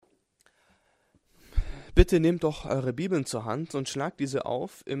Bitte nehmt doch eure Bibeln zur Hand und schlagt diese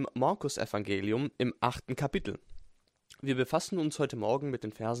auf im Markus-Evangelium im 8. Kapitel. Wir befassen uns heute Morgen mit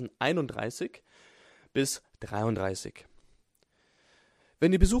den Versen 31 bis 33.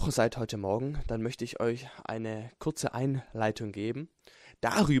 Wenn ihr Besucher seid heute Morgen, dann möchte ich euch eine kurze Einleitung geben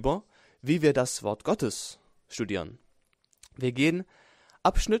darüber, wie wir das Wort Gottes studieren. Wir gehen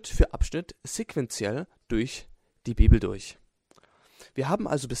Abschnitt für Abschnitt sequenziell durch die Bibel durch. Wir haben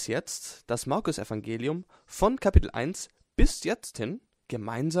also bis jetzt das Markus-Evangelium von Kapitel 1 bis jetzt hin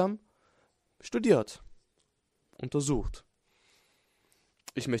gemeinsam studiert, untersucht.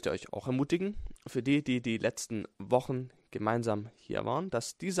 Ich möchte euch auch ermutigen, für die die letzten Wochen gemeinsam hier waren,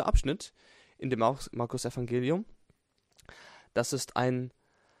 dass dieser Abschnitt in dem Markus-Evangelium, dass es ein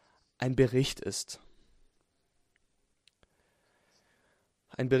Bericht ist.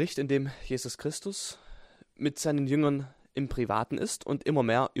 Ein Bericht, in dem Jesus Christus mit seinen Jüngern im Privaten ist und immer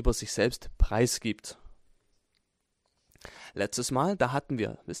mehr über sich selbst preisgibt. Letztes Mal, da hatten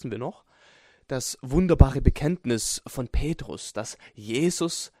wir, wissen wir noch, das wunderbare Bekenntnis von Petrus, dass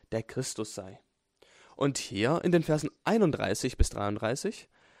Jesus der Christus sei. Und hier in den Versen 31 bis 33,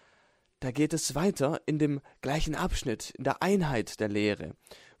 da geht es weiter in dem gleichen Abschnitt, in der Einheit der Lehre,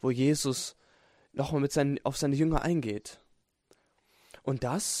 wo Jesus nochmal auf seine Jünger eingeht. Und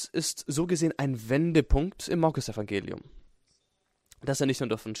das ist so gesehen ein Wendepunkt im Markus-Evangelium. Dass er nicht nur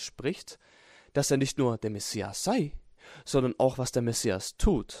davon spricht, dass er nicht nur der Messias sei, sondern auch, was der Messias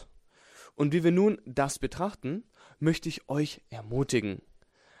tut. Und wie wir nun das betrachten, möchte ich euch ermutigen,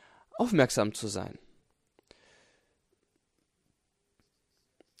 aufmerksam zu sein.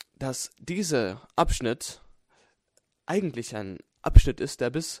 Dass dieser Abschnitt eigentlich ein Abschnitt ist, der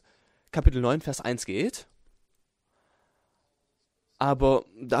bis Kapitel 9, Vers 1 geht, aber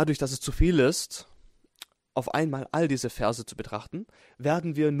dadurch, dass es zu viel ist, auf einmal all diese Verse zu betrachten,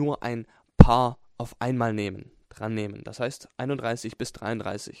 werden wir nur ein paar auf einmal dran nehmen. Das heißt 31 bis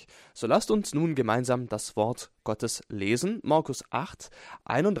 33. So lasst uns nun gemeinsam das Wort Gottes lesen. Markus 8,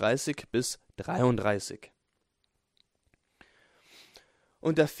 31 bis 33.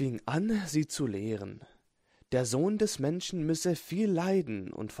 Und er fing an, sie zu lehren. Der Sohn des Menschen müsse viel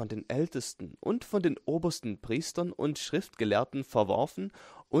leiden und von den Ältesten und von den obersten Priestern und Schriftgelehrten verworfen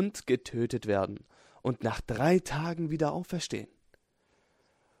und getötet werden und nach 3 Tagen wieder auferstehen.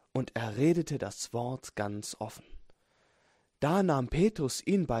 Und er redete das Wort ganz offen. Da nahm Petrus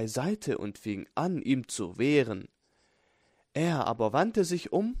ihn beiseite und fing an, ihm zu wehren. Er aber wandte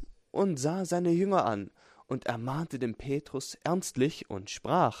sich um und sah seine Jünger an und ermahnte den Petrus ernstlich und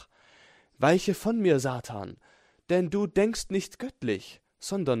sprach: Weiche von mir, Satan, denn du denkst nicht göttlich,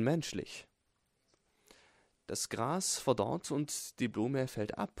 sondern menschlich. Das Gras verdorrt und die Blume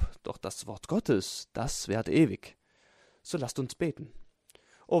fällt ab, doch das Wort Gottes, das währt ewig. So lasst uns beten.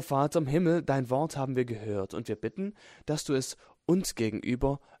 O Vater im Himmel, dein Wort haben wir gehört, und wir bitten, dass du es uns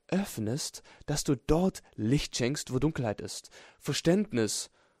gegenüber öffnest, dass du dort Licht schenkst, wo Dunkelheit ist, Verständnis,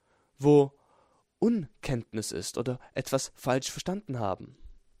 wo Unkenntnis ist oder etwas falsch verstanden haben,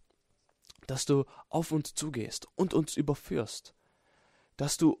 dass du auf uns zugehst und uns überführst,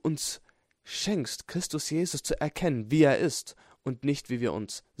 dass du uns schenkst, Christus Jesus zu erkennen, wie er ist und nicht, wie wir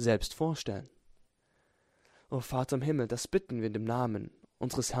uns selbst vorstellen. O Vater im Himmel, das bitten wir in dem Namen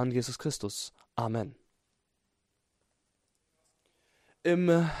unseres Herrn Jesus Christus. Amen. Im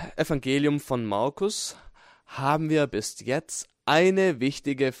Evangelium von Markus haben wir bis jetzt eine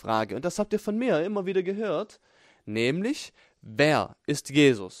wichtige Frage, und das habt ihr von mir immer wieder gehört, nämlich: Wer ist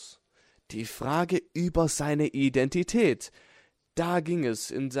Jesus? Die Frage über seine Identität. Da ging es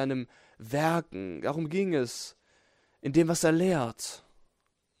in seinem Werken, darum ging es in dem, was er lehrt.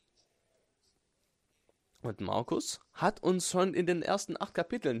 Und Markus hat uns schon in den ersten 8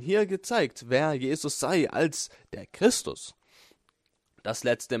 Kapiteln hier gezeigt, wer Jesus sei als der Christus. Das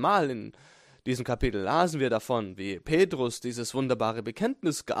letzte Mal in diesem Kapitel lasen wir davon, wie Petrus dieses wunderbare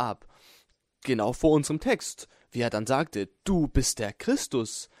Bekenntnis gab, genau vor unserem Text, wie er dann sagte: Du bist der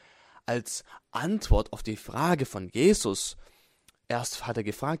Christus, als Antwort auf die Frage von Jesus. Erst hat er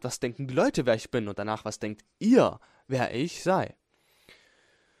gefragt, was denken die Leute, wer ich bin, und danach, was denkt ihr, wer ich sei?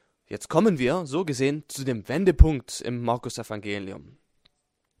 Jetzt kommen wir, so gesehen, zu dem Wendepunkt im Markus-Evangelium.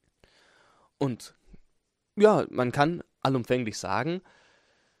 Und ja, man kann allumfänglich sagen,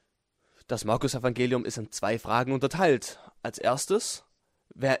 das Markus-Evangelium ist in 2 Fragen unterteilt. Als erstes,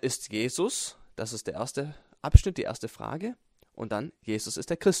 wer ist Jesus? Das ist der erste Abschnitt, die erste Frage. Und dann, Jesus ist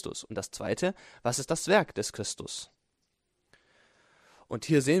der Christus. Und das zweite, was ist das Werk des Christus? Und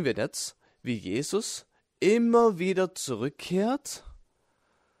hier sehen wir jetzt, wie Jesus immer wieder zurückkehrt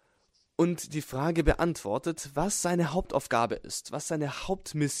und die Frage beantwortet, was seine Hauptaufgabe ist, was seine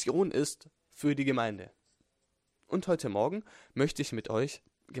Hauptmission ist für die Gemeinde. Und heute Morgen möchte ich mit euch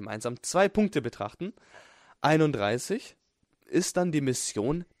gemeinsam 2 Punkte betrachten. 31 ist dann die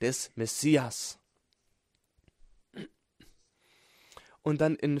Mission des Messias. Und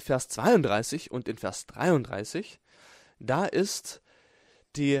dann in Vers 32 und in Vers 33, da ist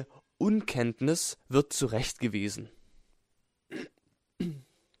die Unkenntnis wird zurechtgewiesen.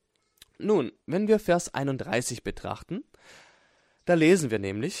 Nun, wenn wir Vers 31 betrachten, da lesen wir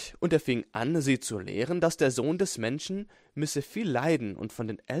nämlich, und er fing an, sie zu lehren, dass der Sohn des Menschen müsse viel leiden und von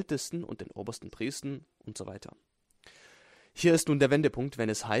den Ältesten und den obersten Priestern und so weiter. Hier ist nun der Wendepunkt, wenn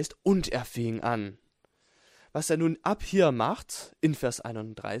es heißt, und er fing an. Was er nun ab hier macht, in Vers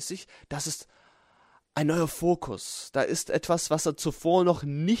 31, das ist ein neuer Fokus. Da ist etwas, was er zuvor noch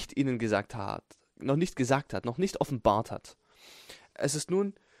nicht ihnen gesagt hat, noch nicht offenbart hat. Es ist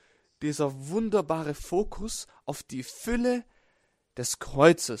nun dieser wunderbare Fokus auf die Fülle des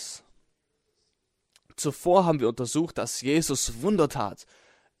Kreuzes. Zuvor haben wir untersucht, dass Jesus Wunder tat.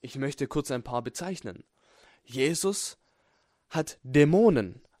 Ich möchte kurz ein paar bezeichnen. Jesus hat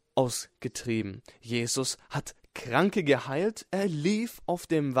Dämonen ausgetrieben. Jesus hat Kranke geheilt. Er lief auf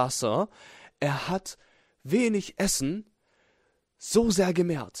dem Wasser. Er hat wenig Essen so sehr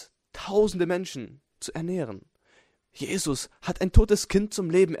gemehrt, tausende Menschen zu ernähren. Jesus hat ein totes Kind zum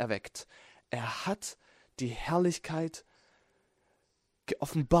Leben erweckt. Er hat die Herrlichkeit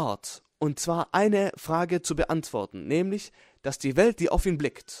geoffenbart. Und zwar eine Frage zu beantworten, nämlich, dass die Welt, die auf ihn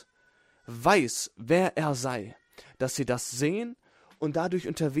blickt, weiß, wer er sei. Dass sie das sehen und dadurch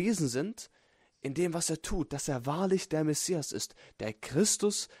unterwiesen sind, in dem, was er tut, dass er wahrlich der Messias ist, der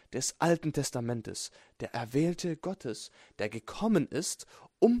Christus des Alten Testamentes, der Erwählte Gottes, der gekommen ist,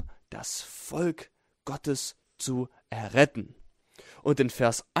 um das Volk Gottes zu erretten. Und in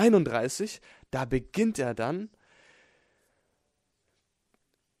Vers 31, da beginnt er dann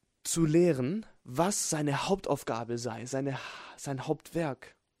zu lehren, was seine Hauptaufgabe sei, sein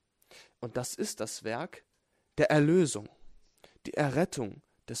Hauptwerk. Und das ist das Werk der Erlösung, die Errettung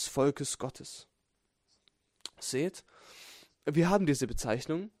des Volkes Gottes. Seht, wir haben diese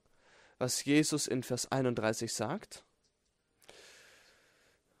Bezeichnung, was Jesus in Vers 31 sagt.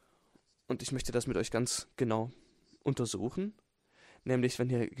 Und ich möchte das mit euch ganz genau untersuchen. Nämlich, wenn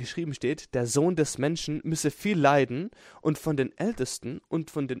hier geschrieben steht, der Sohn des Menschen müsse viel leiden und von den Ältesten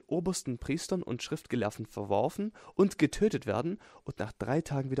und von den obersten Priestern und Schriftgelehrten verworfen und getötet werden und nach 3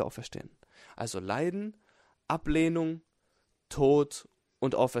 Tagen wieder auferstehen. Also Leiden, Ablehnung, Tod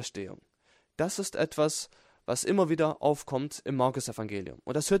und Auferstehung. Das ist etwas, was immer wieder aufkommt im Markus-Evangelium.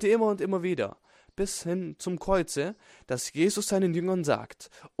 Und das hört ihr immer und immer wieder, bis hin zum Kreuze, dass Jesus seinen Jüngern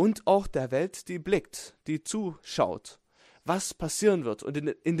sagt und auch der Welt, die blickt, die zuschaut, was passieren wird. Und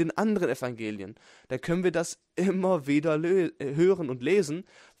in den anderen Evangelien, da können wir das immer wieder hören und lesen,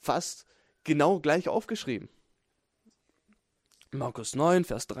 fast genau gleich aufgeschrieben. Markus 9,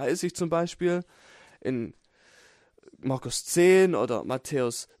 Vers 30 zum Beispiel, in Markus 10 oder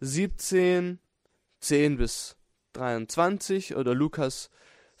Matthäus 17, 10 bis 23 oder Lukas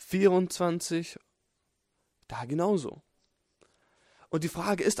 24, da genauso. Und die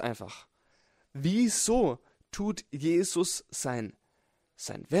Frage ist einfach, wieso tut Jesus sein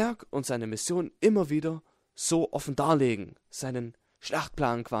Werk und seine Mission immer wieder so offen darlegen, seinen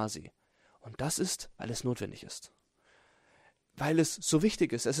Schlachtplan quasi? Und das ist, weil es notwendig ist. Weil es so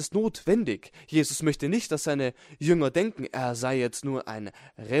wichtig ist, es ist notwendig. Jesus möchte nicht, dass seine Jünger denken, er sei jetzt nur ein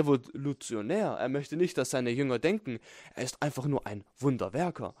Revolutionär. Er möchte nicht, dass seine Jünger denken, er ist einfach nur ein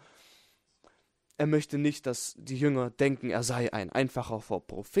Wunderwerker. Er möchte nicht, dass die Jünger denken, er sei ein einfacher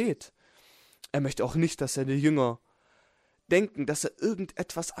Prophet. Er möchte auch nicht, dass seine Jünger denken, dass er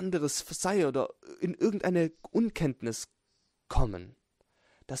irgendetwas anderes sei oder in irgendeine Unkenntnis kommen.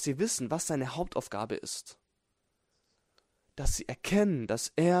 Dass sie wissen, was seine Hauptaufgabe ist. Dass sie erkennen,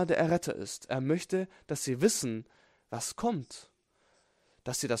 dass er der Erretter ist. Er möchte, dass sie wissen, was kommt.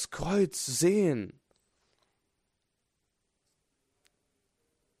 Dass sie das Kreuz sehen.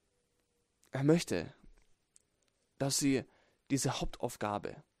 Er möchte, dass sie diese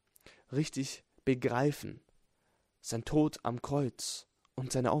Hauptaufgabe richtig begreifen. Sein Tod am Kreuz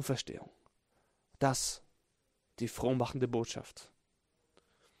und seine Auferstehung. Das, die frohmachende Botschaft.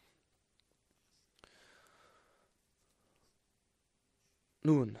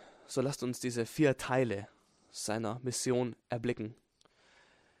 Nun, so lasst uns diese 4 Teile seiner Mission erblicken.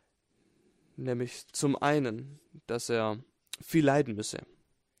 Nämlich zum einen, dass er viel leiden müsse,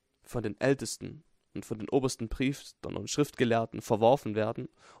 von den Ältesten und von den obersten Priestern und Schriftgelehrten verworfen werden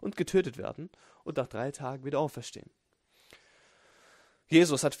und getötet werden und nach 3 Tagen wieder auferstehen.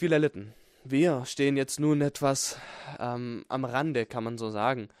 Jesus hat viel erlitten. Wir stehen jetzt nun etwas am Rande, kann man so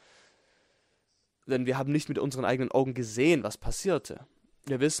sagen. Denn wir haben nicht mit unseren eigenen Augen gesehen, was passierte.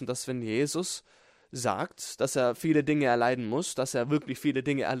 Wir wissen, dass wenn Jesus sagt, dass er viele Dinge erleiden muss, dass er wirklich viele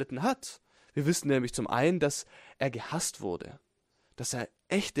Dinge erlitten hat. Wir wissen nämlich zum einen, dass er gehasst wurde, dass er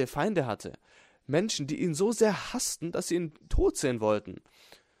echte Feinde hatte. Menschen, die ihn so sehr hassten, dass sie ihn tot sehen wollten.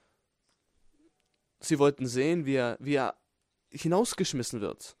 Sie wollten sehen, wie er hinausgeschmissen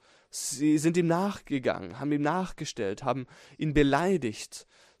wird. Sie sind ihm nachgegangen, haben ihm nachgestellt, haben ihn beleidigt.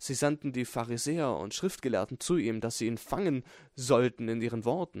 Sie sandten die Pharisäer und Schriftgelehrten zu ihm, dass sie ihn fangen sollten in ihren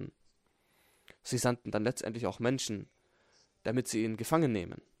Worten. Sie sandten dann letztendlich auch Menschen, damit sie ihn gefangen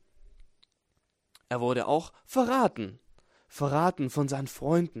nehmen. Er wurde auch verraten von seinen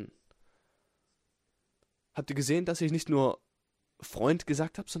Freunden. Habt ihr gesehen, dass ich nicht nur Freund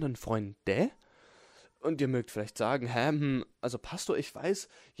gesagt habe, sondern Freunde? Und ihr mögt vielleicht sagen, also Pastor, ich weiß,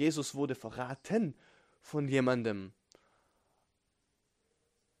 Jesus wurde verraten von jemandem,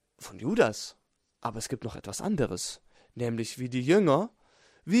 von Judas. Aber es gibt noch etwas anderes, nämlich wie die Jünger,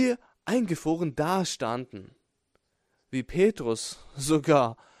 wie eingefroren dastanden. Wie Petrus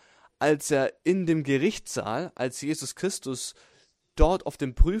sogar, als er in dem Gerichtssaal, als Jesus Christus dort auf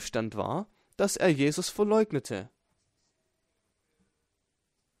dem Prüfstand war, dass er Jesus verleugnete.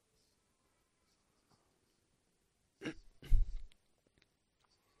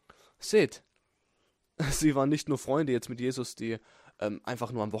 Seht, sie waren nicht nur Freunde jetzt mit Jesus, die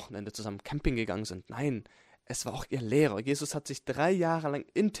einfach nur am Wochenende zusammen Camping gegangen sind. Nein, es war auch ihr Lehrer. Jesus hat sich 3 Jahre lang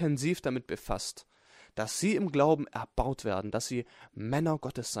intensiv damit befasst, dass sie im Glauben erbaut werden, dass sie Männer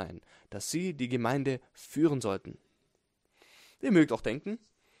Gottes seien, dass sie die Gemeinde führen sollten. Ihr mögt auch denken,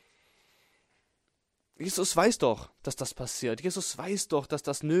 Jesus weiß doch, dass das passiert. Jesus weiß doch, dass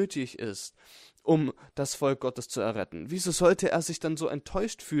das nötig ist, um das Volk Gottes zu erretten. Wieso sollte er sich dann so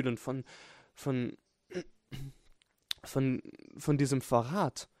enttäuscht fühlen von diesem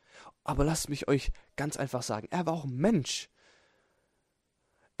Verrat? Aber lasst mich euch ganz einfach sagen, er war auch Mensch.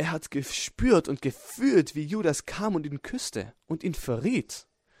 Er hat gespürt und gefühlt, wie Judas kam und ihn küsste und ihn verriet.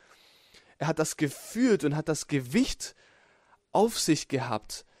 Er hat das gefühlt und hat das Gewicht auf sich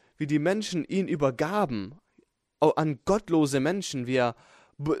gehabt, wie die Menschen ihn übergaben, an gottlose Menschen, wie er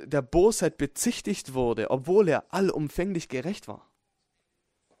der Bosheit bezichtigt wurde, obwohl er allumfänglich gerecht war.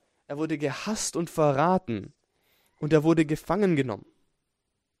 Er wurde gehasst und verraten und er wurde gefangen genommen.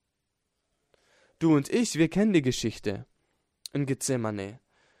 Du und ich, wir kennen die Geschichte in Gethsemane,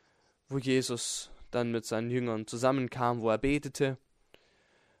 wo Jesus dann mit seinen Jüngern zusammenkam, wo er betete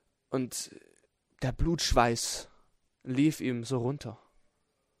und der Blutschweiß lief ihm so runter.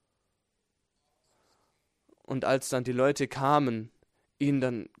 Und als dann die Leute kamen, ihn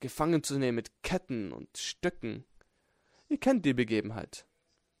dann gefangen zu nehmen mit Ketten und Stöcken, ihr kennt die Begebenheit.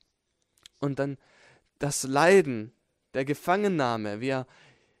 Und dann das Leiden, der Gefangennahme, wie er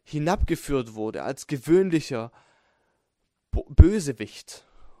hinabgeführt wurde als gewöhnlicher Bösewicht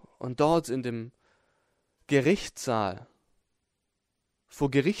und dort in dem Gerichtssaal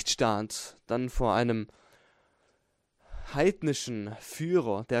vor Gericht stand, dann vor einem heidnischen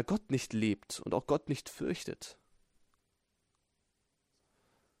Führer, der Gott nicht liebt und auch Gott nicht fürchtet.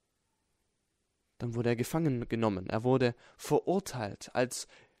 Dann wurde er gefangen genommen, er wurde verurteilt als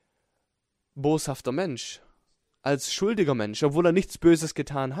boshafter Mensch, als schuldiger Mensch, obwohl er nichts Böses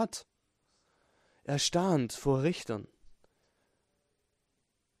getan hat. Er stand vor Richtern.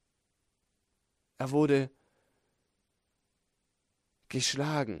 Er wurde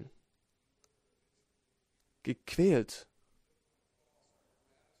geschlagen, gequält.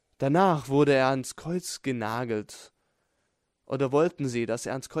 Danach wurde er ans Kreuz genagelt. Oder wollten sie, dass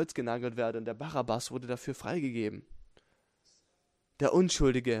er ans Kreuz genagelt werde, und der Barabbas wurde dafür freigegeben. Der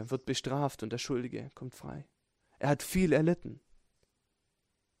Unschuldige wird bestraft und der Schuldige kommt frei. Er hat viel erlitten.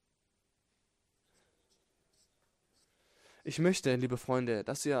 Ich möchte, liebe Freunde,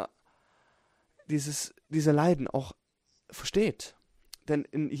 dass ihr diese Leiden auch versteht. Denn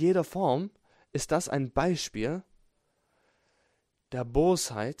in jeder Form ist das ein Beispiel der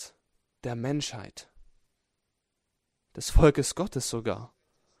Bosheit der Menschheit, des Volkes Gottes sogar.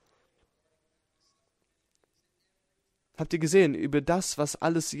 Habt ihr gesehen, über das, was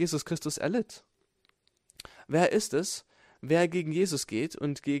alles Jesus Christus erlitt? Wer ist es, wer gegen Jesus geht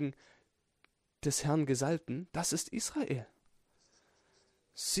und gegen des Herrn Gesalbten? Das ist Israel.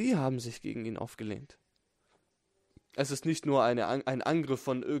 Sie haben sich gegen ihn aufgelehnt. Es ist nicht nur ein Angriff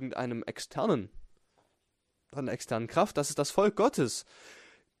von irgendeinem externen, von einer externen Kraft, das ist das Volk Gottes.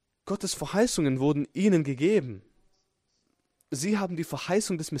 Gottes Verheißungen wurden ihnen gegeben. Sie haben die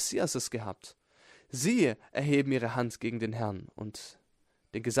Verheißung des Messiases gehabt. Sie erheben ihre Hand gegen den Herrn und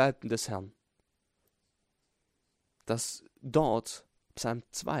den Gesalbten des Herrn. Das dort, Psalm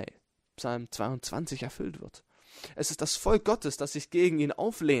 2, Psalm 22 erfüllt wird. Es ist das Volk Gottes, das sich gegen ihn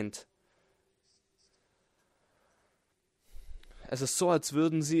auflehnt. Es ist so, als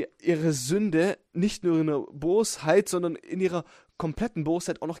würden sie ihre Sünde nicht nur in ihrer Bosheit, sondern in ihrer kompletten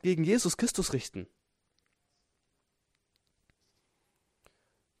Bosheit auch noch gegen Jesus Christus richten.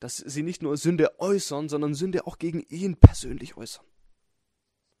 Dass sie nicht nur Sünde äußern, sondern Sünde auch gegen ihn persönlich äußern.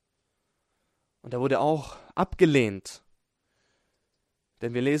 Und er wurde auch abgelehnt.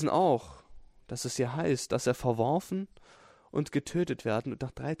 Denn wir lesen auch, dass es hier heißt, dass er verworfen und getötet werden und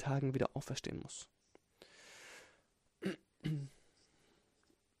nach 3 Tagen wieder auferstehen muss.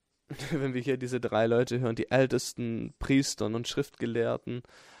 Wenn wir hier diese 3 Leute hören, die Ältesten, Priestern und Schriftgelehrten,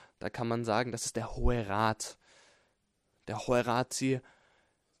 da kann man sagen, das ist der Hohe Rat. Der Hohe Rat, sie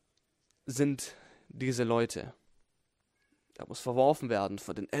sind diese Leute. Er muss verworfen werden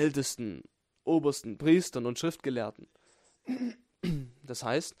von den Ältesten, Obersten, Priestern und Schriftgelehrten. Das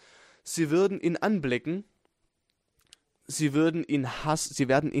heißt, sie würden ihn anblicken, sie werden ihn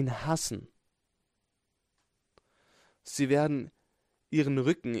hassen. Sie werden ihren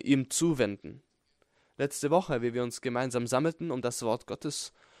Rücken ihm zuwenden. Letzte Woche, wie wir uns gemeinsam sammelten, um das Wort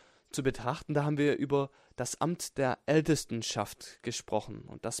Gottes zu betrachten, da haben wir über das Amt der Ältestenschaft gesprochen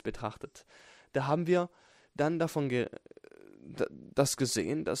und das betrachtet. Da haben wir dann davon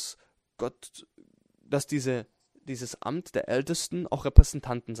gesehen, dass dieses Amt der Ältesten auch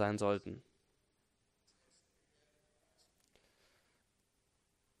Repräsentanten sein sollten.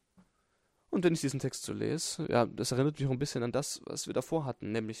 Und wenn ich diesen Text so lese, ja, das erinnert mich auch ein bisschen an das, was wir davor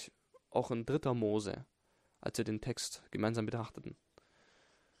hatten, nämlich auch in 3. Mose, als wir den Text gemeinsam betrachteten.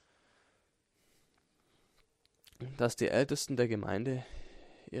 Dass die Ältesten der Gemeinde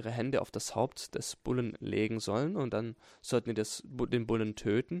ihre Hände auf das Haupt des Bullen legen sollen und dann sollten sie den Bullen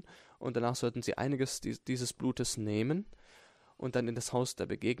töten und danach sollten sie einiges dieses Blutes nehmen und dann in das Haus der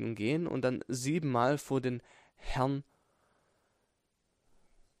Begegnung gehen und dann 7-mal vor den Herrn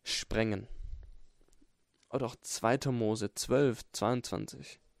sprengen. Oder auch 2. Mose 12,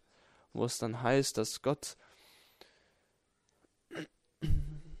 22, wo es dann heißt, dass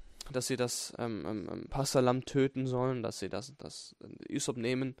sie das Passahlamm töten sollen, dass sie das Isop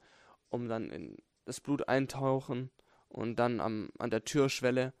nehmen, um dann in das Blut eintauchen und dann an der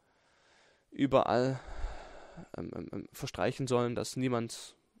Türschwelle überall verstreichen sollen, dass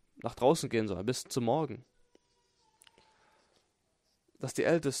niemand nach draußen gehen soll, bis zum Morgen. Dass die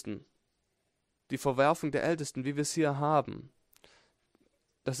Ältesten, die Verwerfung der Ältesten, wie wir es hier haben,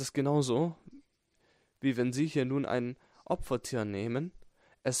 das ist genauso, wie wenn sie hier nun ein Opfertier nehmen,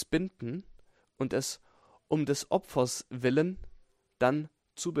 es binden und es um des Opfers willen dann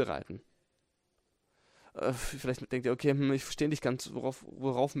zubereiten. Vielleicht denkt ihr, okay, ich verstehe nicht ganz,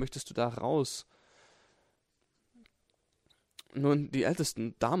 worauf möchtest du da raus? Nun, die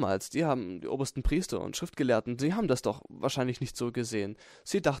Ältesten damals, die obersten Priester und Schriftgelehrten, die haben das doch wahrscheinlich nicht so gesehen.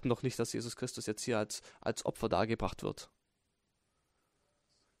 Sie dachten doch nicht, dass Jesus Christus jetzt hier als Opfer dargebracht wird.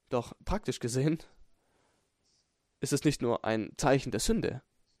 Doch praktisch gesehen ist es nicht nur ein Zeichen der Sünde,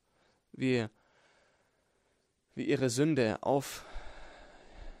 wie ihre Sünde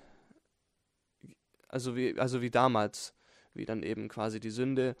wie damals, wie dann eben quasi die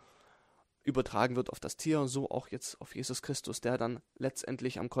Sünde übertragen wird auf das Tier, so auch jetzt auf Jesus Christus, der dann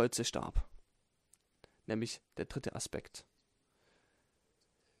letztendlich am Kreuze starb. Nämlich der 3. Aspekt,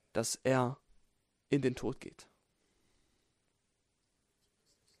 dass er in den Tod geht.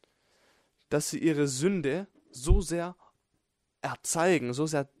 Dass sie ihre Sünde so sehr erzeigen, so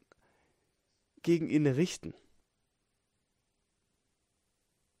sehr gegen ihn richten.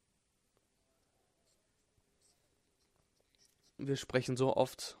 Wir sprechen so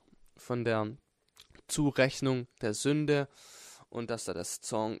oft von der Zurechnung der Sünde und dass da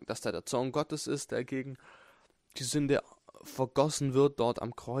der Zorn Gottes ist, der gegen die Sünde vergossen wird dort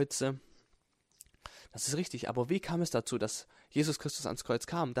am Kreuze. Das ist richtig, aber wie kam es dazu, dass Jesus Christus ans Kreuz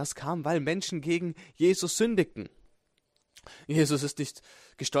kam? Das kam, weil Menschen gegen Jesus sündigten. Jesus ist nicht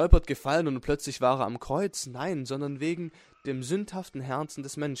gestolpert gefallen und plötzlich war er am Kreuz, nein, sondern wegen dem sündhaften Herzen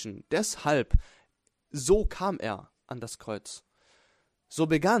des Menschen. Deshalb, so kam er an das Kreuz. So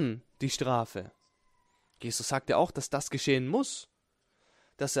begann die Strafe. Jesus sagte auch, dass das geschehen muss,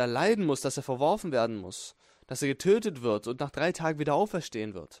 dass er leiden muss, dass er verworfen werden muss, dass er getötet wird und nach 3 Tagen wieder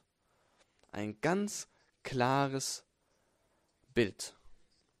auferstehen wird. Ein ganz klares Bild.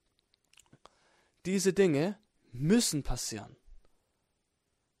 Diese Dinge müssen passieren,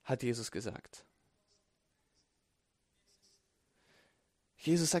 hat Jesus gesagt.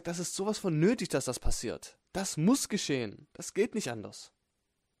 Jesus sagt, das ist sowas von nötig, dass das passiert. Das muss geschehen. Das geht nicht anders.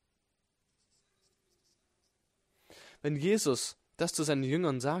 Wenn Jesus das zu seinen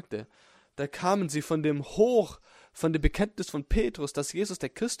Jüngern sagte, da kamen sie von dem Bekenntnis von Petrus, dass Jesus der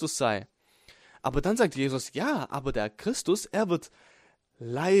Christus sei. Aber dann sagt Jesus, ja, aber der Christus, er wird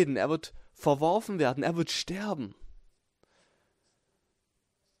leiden, er wird verworfen werden, er wird sterben.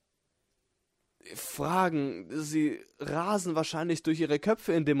 Sie rasen wahrscheinlich durch ihre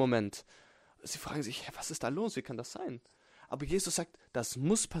Köpfe in dem Moment. Sie fragen sich, was ist da los, wie kann das sein? Aber Jesus sagt, das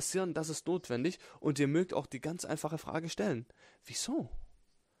muss passieren, das ist notwendig und ihr mögt auch die ganz einfache Frage stellen. Wieso?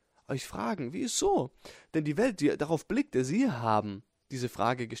 Euch fragen, wieso? Denn die Welt, die darauf blickte, sie haben diese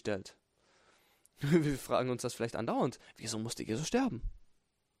Frage gestellt. Wir fragen uns das vielleicht andauernd. Wieso musste Jesus sterben?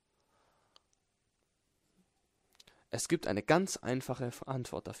 Es gibt eine ganz einfache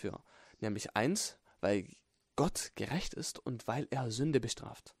Antwort dafür. Nämlich eins, weil Gott gerecht ist und weil er Sünde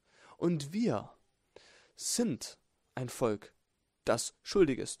bestraft. Und wir sind ein Volk, das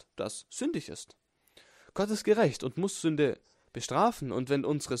schuldig ist, das sündig ist. Gott ist gerecht und muss Sünde bestrafen. Und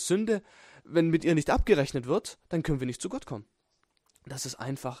wenn mit ihr nicht abgerechnet wird, dann können wir nicht zu Gott kommen. Das ist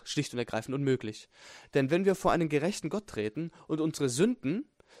einfach schlicht und ergreifend unmöglich. Denn wenn wir vor einen gerechten Gott treten und unsere Sünden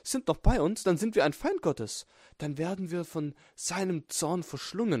sind noch bei uns, dann sind wir ein Feind Gottes. Dann werden wir von seinem Zorn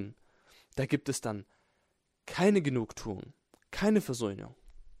verschlungen. Da gibt es dann keine Genugtuung, keine Versöhnung.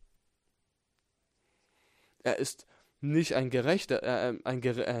 Er ist nicht ein Richter,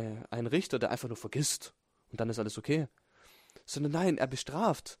 der einfach nur vergisst und dann ist alles okay. Sondern nein, er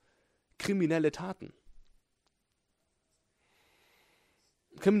bestraft kriminelle Taten.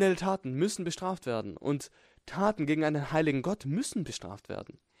 Kriminelle Taten müssen bestraft werden und Taten gegen einen heiligen Gott müssen bestraft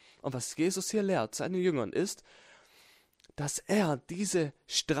werden. Und was Jesus hier lehrt seinen Jüngern ist, dass er diese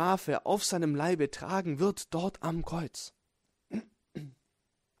Strafe auf seinem Leibe tragen wird, dort am Kreuz.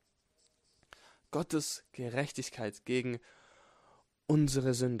 Gottes Gerechtigkeit gegen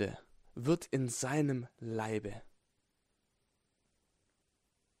unsere Sünde wird in seinem Leibe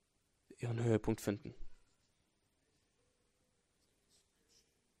ihren Höhepunkt finden.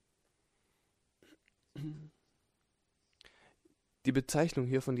 Die Bezeichnung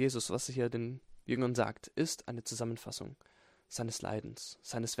hier von Jesus, was er hier den Jüngern sagt, ist eine Zusammenfassung seines Leidens,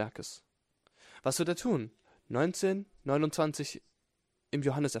 seines Werkes. Was wird er tun? 19:29 im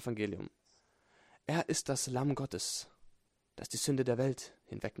Johannesevangelium. Er ist das Lamm Gottes, das die Sünde der Welt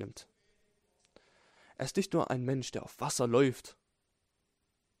hinwegnimmt. Er ist nicht nur ein Mensch, der auf Wasser läuft,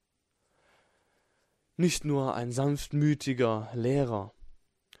 nicht nur ein sanftmütiger Lehrer,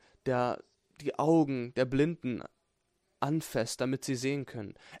 der die Augen der Blinden anfasst, damit sie sehen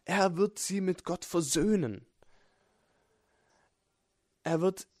können. Er wird sie mit Gott versöhnen. Er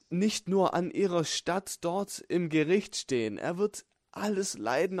wird nicht nur an ihrer Stadt dort im Gericht stehen, er wird alles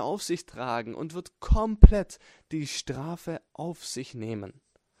Leiden auf sich tragen und wird komplett die Strafe auf sich nehmen.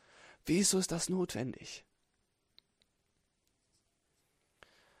 Wieso ist das notwendig?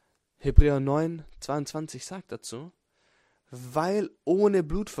 Hebräer 9:22 sagt dazu, weil ohne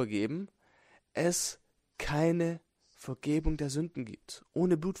Blutvergeben es keine Vergebung der Sünden gibt.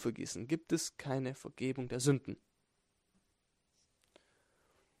 Ohne Blutvergießen gibt es keine Vergebung der Sünden.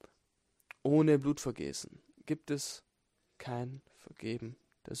 Ohne Blutvergießen gibt es kein Vergeben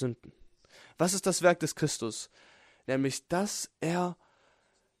der Sünden. Was ist das Werk des Christus? Nämlich, dass er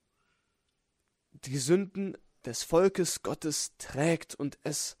die Sünden des Volkes Gottes trägt und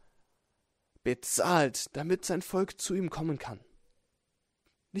es bezahlt, damit sein Volk zu ihm kommen kann.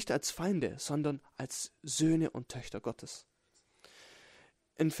 Nicht als Feinde, sondern als Söhne und Töchter Gottes.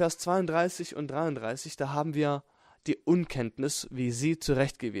 In Vers 32 und 33, da haben wir die Unkenntnis, wie sie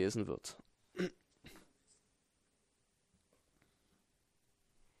zurechtgewiesen wird.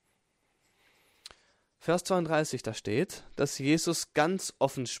 Vers 32, da steht, dass Jesus ganz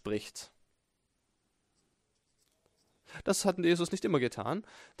offen spricht. Das hat Jesus nicht immer getan,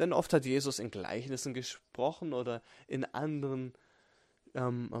 denn oft hat Jesus in Gleichnissen gesprochen oder in anderen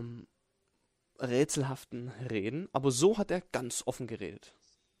rätselhaften Reden, aber so hat er ganz offen geredet.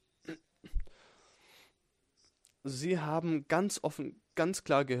 Sie haben ganz offen, ganz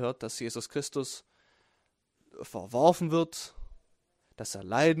klar gehört, dass Jesus Christus verworfen wird, dass er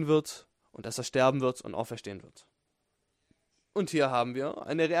leiden wird und dass er sterben wird und auferstehen wird. Und hier haben wir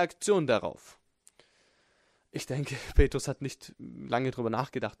eine Reaktion darauf. Ich denke, Petrus hat nicht lange drüber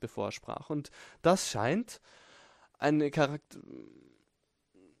nachgedacht, bevor er sprach. Und das scheint eine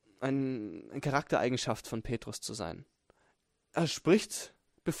Charaktereigenschaft von Petrus zu sein. Er spricht,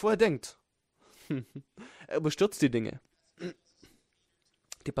 bevor er denkt. Er überstürzt die Dinge.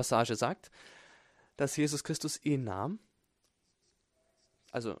 Die Passage sagt, dass Jesus Christus ihn nahm.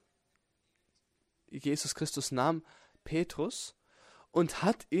 Also, Jesus Christus nahm Petrus und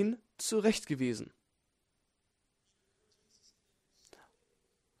hat ihn zurechtgewiesen.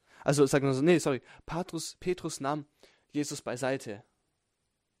 Also sagen wir so, nee, sorry, Petrus nahm Jesus beiseite.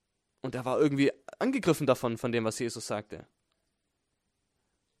 Und er war irgendwie angegriffen davon, von dem, was Jesus sagte.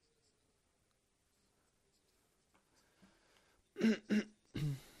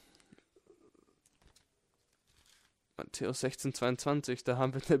 Matthäus 16,22, da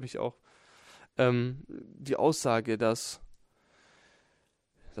haben wir nämlich auch die Aussage, dass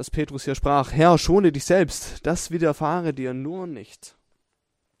Petrus hier sprach: Herr, schone dich selbst, das widerfahre dir nur nicht.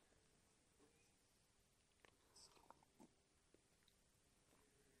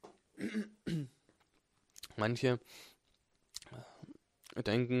 Manche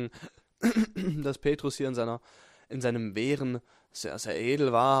denken, dass Petrus hier in seinem Wehren sehr, sehr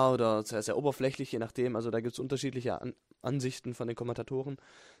edel war oder sehr, sehr oberflächlich, je nachdem. Also da gibt es unterschiedliche Ansichten von den Kommentatoren.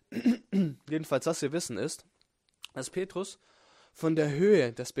 Jedenfalls, was wir wissen ist, dass Petrus von der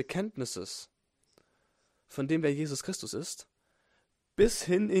Höhe des Bekenntnisses, von dem wer Jesus Christus ist, bis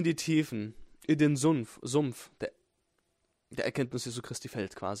hin in die Tiefen, in den Sumpf der Erkenntnis Jesu Christi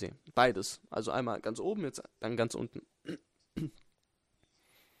fällt quasi. Beides. Also einmal ganz oben, jetzt dann ganz unten.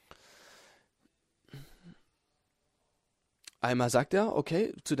 Einmal sagt er,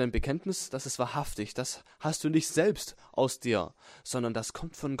 okay, zu deinem Bekenntnis, das ist wahrhaftig, das hast du nicht selbst aus dir, sondern das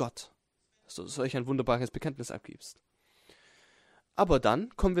kommt von Gott, dass du solch ein wunderbares Bekenntnis abgibst. Aber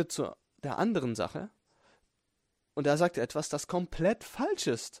dann kommen wir zu der anderen Sache, und da sagt er etwas, das komplett falsch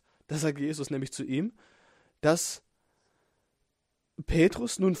ist. Da sagt Jesus nämlich zu ihm, dass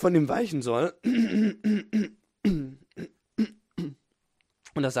Petrus nun von ihm weichen soll. Und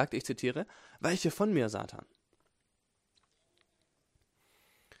da sagt, ich zitiere, weiche von mir, Satan.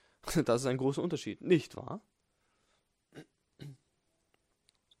 Das ist ein großer Unterschied, nicht wahr?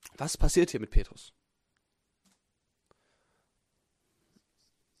 Was passiert hier mit Petrus?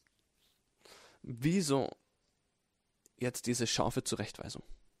 Wieso jetzt diese scharfe Zurechtweisung?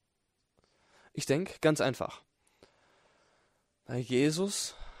 Ich denke, ganz einfach. Weil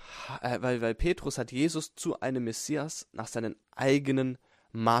Petrus hat Jesus zu einem Messias nach seinen eigenen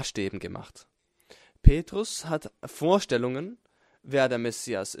Maßstäben gemacht. Petrus hat Vorstellungen, wer der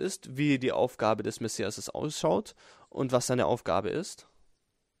Messias ist, wie die Aufgabe des Messias ausschaut und was seine Aufgabe ist.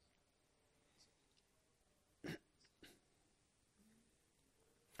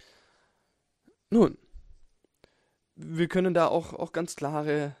 Nun, wir können da auch ganz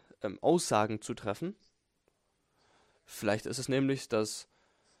klare Aussagen zutreffen. Vielleicht ist es nämlich, dass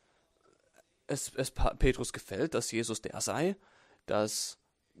es Petrus gefällt, dass Jesus der sei, dass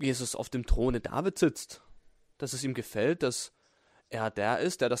Jesus auf dem Throne Davids sitzt, dass es ihm gefällt, dass er der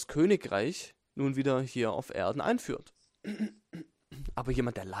ist, der das Königreich nun wieder hier auf Erden einführt. Aber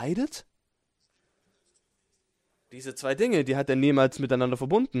jemand, der leidet? Diese zwei Dinge, die hat er niemals miteinander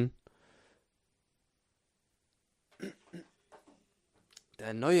verbunden.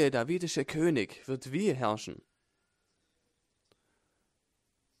 Der neue davidische König wird wie herrschen?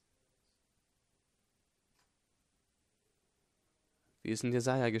 Wie es in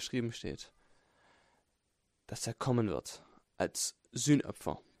Jesaja geschrieben steht, dass er kommen wird als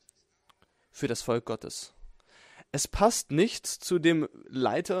Sühnopfer für das Volk Gottes. Es passt nicht zu dem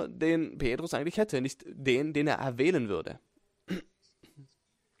Leiter, den Petrus eigentlich hätte, nicht den er erwählen würde.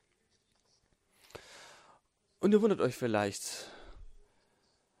 Und ihr wundert euch vielleicht,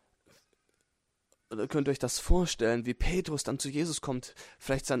 oder könnt ihr euch das vorstellen, wie Petrus dann zu Jesus kommt,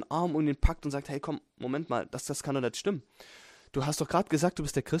 vielleicht seinen Arm um ihn packt und sagt, hey komm, Moment mal, das kann doch nicht stimmen. Du hast doch gerade gesagt, du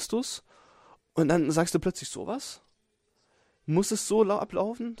bist der Christus und dann sagst du plötzlich sowas? Muss es so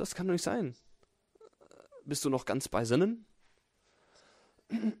ablaufen? Das kann doch nicht sein. Bist du noch ganz bei Sinnen?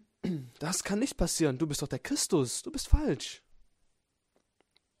 Das kann nicht passieren. Du bist doch der Christus. Du bist falsch.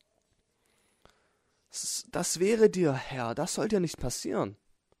 Das wäre dir, Herr. Das soll dir nicht passieren.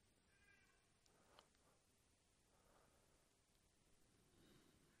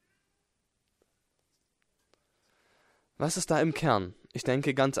 Was ist da im Kern? Ich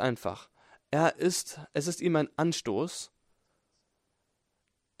denke ganz einfach. Es ist ihm ein Anstoß.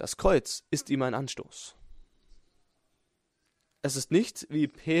 Das Kreuz ist ihm ein Anstoß. Es ist nicht, wie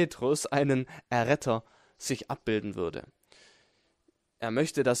Petrus einen Erretter sich abbilden würde. Er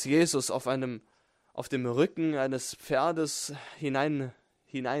möchte, dass Jesus auf dem Rücken eines Pferdes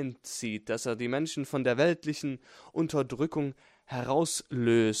hineinzieht, dass er die Menschen von der weltlichen Unterdrückung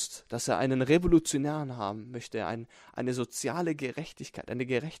herauslöst, dass er einen Revolutionären haben möchte, eine soziale Gerechtigkeit, eine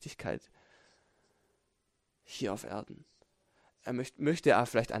Gerechtigkeit hier auf Erden. Möchte er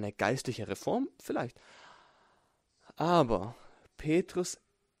vielleicht eine geistliche Reform? Vielleicht. Aber Petrus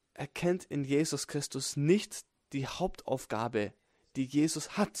erkennt in Jesus Christus nicht die Hauptaufgabe, die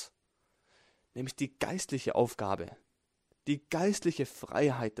Jesus hat, nämlich die geistliche Aufgabe, die geistliche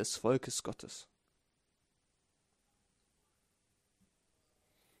Freiheit des Volkes Gottes.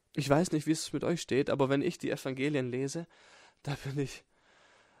 Ich weiß nicht, wie es mit euch steht, aber wenn ich die Evangelien lese, da bin ich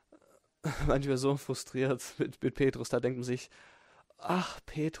manchmal so frustriert mit Petrus. Da denkt man sich, ach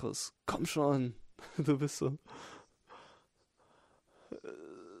Petrus, komm schon, du bist so.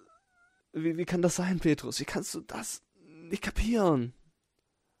 Wie kann das sein, Petrus? Wie kannst du das nicht kapieren?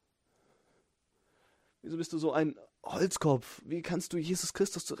 Wieso bist du so ein Holzkopf? Wie kannst du Jesus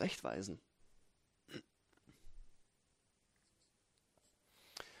Christus zurechtweisen?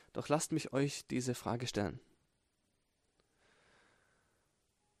 Doch lasst mich euch diese Frage stellen.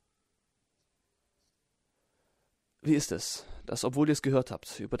 Wie ist es, dass, obwohl ihr es gehört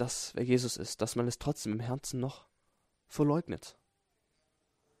habt über das, wer Jesus ist, dass man es trotzdem im Herzen noch verleugnet?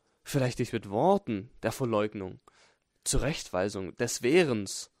 Vielleicht nicht mit Worten der Verleugnung, Zurechtweisung, des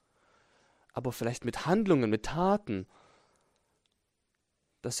Wehrens, aber vielleicht mit Handlungen, mit Taten,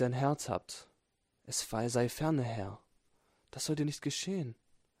 dass ihr ein Herz habt. Es sei ferne, Herr. Das soll dir nicht geschehen.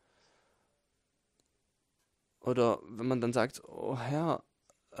 Oder wenn man dann sagt, oh Herr,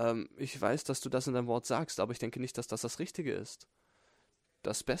 ich weiß, dass du das in deinem Wort sagst, aber ich denke nicht, dass das Richtige ist,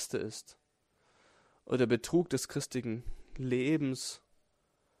 das Beste ist. Oder Betrug des christlichen Lebens,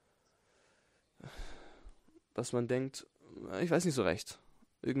 dass man denkt, ich weiß nicht so recht,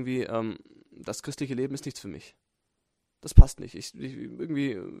 irgendwie, das christliche Leben ist nichts für mich. Das passt nicht,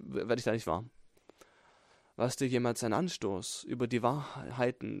 irgendwie werde ich da nicht warm. War es dir jemals ein Anstoß, über die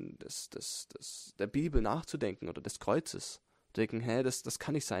Wahrheiten der Bibel nachzudenken oder des Kreuzes? Denken, das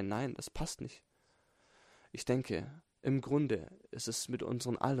kann nicht sein, nein, das passt nicht. Ich denke, im Grunde ist es mit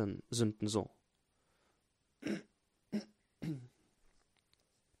unseren allen Sünden so.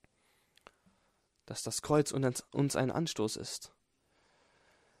 Dass das Kreuz uns ein Anstoß ist.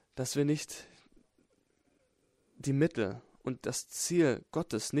 Dass wir nicht die Mittel und das Ziel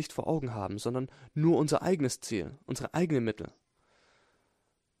Gottes nicht vor Augen haben, sondern nur unser eigenes Ziel, unsere eigenen Mittel.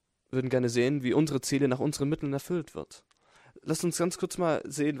 Wir würden gerne sehen, wie unsere Ziele nach unseren Mitteln erfüllt wird. Lasst uns ganz kurz mal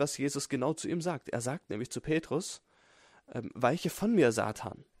sehen, was Jesus genau zu ihm sagt. Er sagt nämlich zu Petrus, weiche von mir,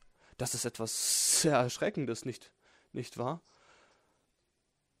 Satan. Das ist etwas sehr Erschreckendes, nicht wahr?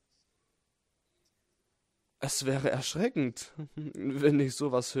 Es wäre erschreckend, wenn ich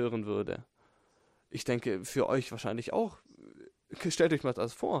sowas hören würde. Ich denke, für euch wahrscheinlich auch. Stellt euch mal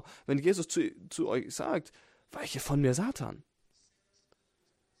das vor, wenn Jesus zu euch sagt, weiche von mir, Satan.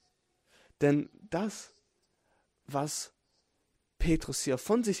 Denn das, was Petrus hier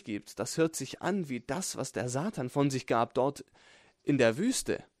von sich gibt, das hört sich an wie das, was der Satan von sich gab dort in der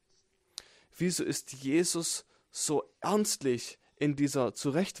Wüste. Wieso ist Jesus so ernstlich in dieser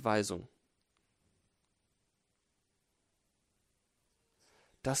Zurechtweisung?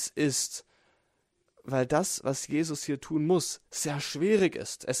 Das ist, weil das, was Jesus hier tun muss, sehr schwierig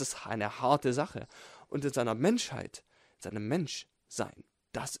ist. Es ist eine harte Sache. Und in seiner Menschheit, in seinem Menschsein,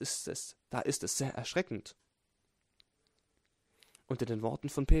 da ist es sehr erschreckend. Und in den Worten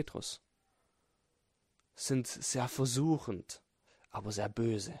von Petrus sind sehr versuchend, aber sehr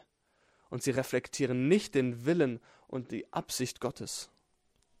böse. Und sie reflektieren nicht den Willen und die Absicht Gottes.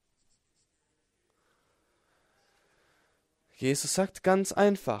 Jesus sagt ganz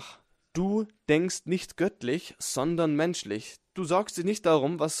einfach, du denkst nicht göttlich, sondern menschlich. Du sorgst dir nicht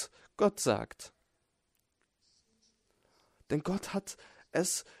darum, was Gott sagt. Denn Gott hat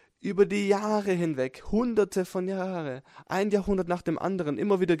es über die Jahre hinweg, hunderte von Jahren, ein Jahrhundert nach dem anderen,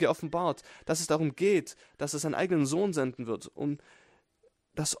 immer wieder geoffenbart, dass es darum geht, dass es seinen eigenen Sohn senden wird, um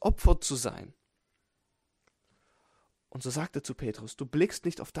das Opfer zu sein. Und so sagt er zu Petrus, du blickst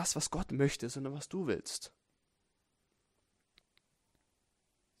nicht auf das, was Gott möchte, sondern was du willst.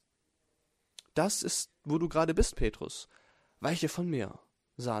 Das ist, wo du gerade bist, Petrus. Weiche von mir,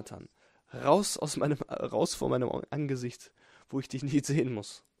 Satan. Raus vor meinem Angesicht, wo ich dich nie sehen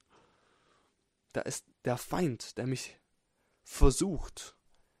muss. Da ist der Feind, der mich versucht,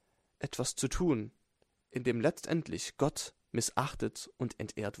 etwas zu tun, in dem letztendlich Gott missachtet und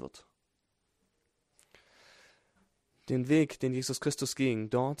entehrt wird. Den Weg, den Jesus Christus ging,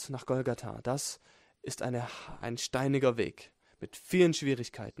 dort nach Golgatha, das ist ein steiniger Weg mit vielen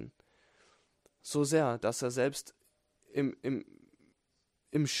Schwierigkeiten. So sehr, dass er selbst im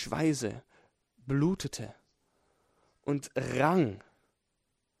Schweiße blutete und rang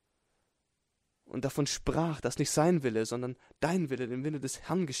und davon sprach, dass nicht sein Wille, sondern dein Wille, den Wille des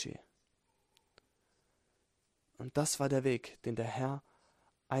Herrn geschehe. Und das war der Weg, den der Herr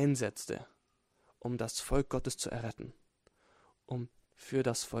einsetzte, um das Volk Gottes zu erretten, um für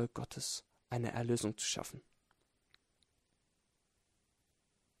das Volk Gottes eine Erlösung zu schaffen.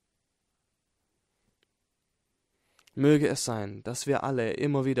 Ich Möge es sein, dass wir alle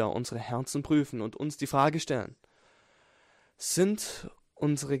immer wieder unsere Herzen prüfen und uns die Frage stellen: Sind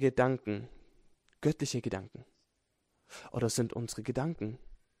unsere Gedanken göttliche Gedanken? Oder sind unsere Gedanken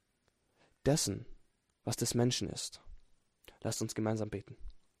dessen, was des Menschen ist? Lasst uns gemeinsam beten.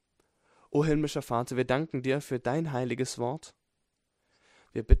 O himmlischer Vater, wir danken dir für dein heiliges Wort.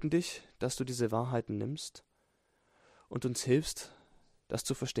 Wir bitten dich, dass du diese Wahrheiten nimmst und uns hilfst, das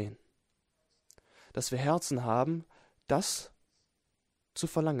zu verstehen. Dass wir Herzen haben, das zu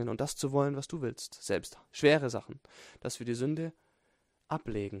verlangen und das zu wollen, was du willst, selbst schwere Sachen. Dass wir die Sünde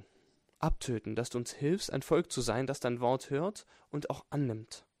ablegen, abtöten, dass du uns hilfst, ein Volk zu sein, das dein Wort hört und auch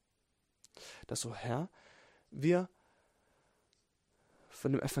annimmt. Dass, o Herr, wir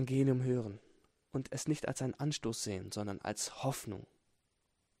von dem Evangelium hören und es nicht als einen Anstoß sehen, sondern als Hoffnung,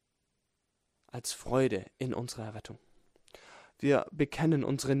 als Freude in unserer Errettung. Wir bekennen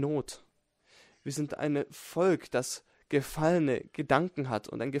unsere Not. Wir sind ein Volk, das gefallene Gedanken hat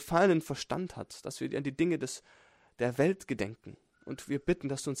und einen gefallenen Verstand hat, dass wir an die Dinge der Welt gedenken. Und wir bitten,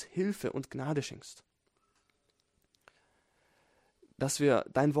 dass du uns Hilfe und Gnade schenkst. Dass wir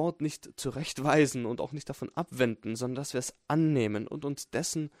dein Wort nicht zurechtweisen und auch nicht davon abwenden, sondern dass wir es annehmen und uns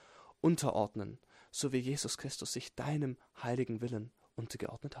dessen unterordnen, so wie Jesus Christus sich deinem heiligen Willen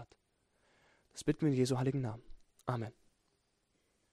untergeordnet hat. Das bitten wir in Jesu heiligen Namen. Amen.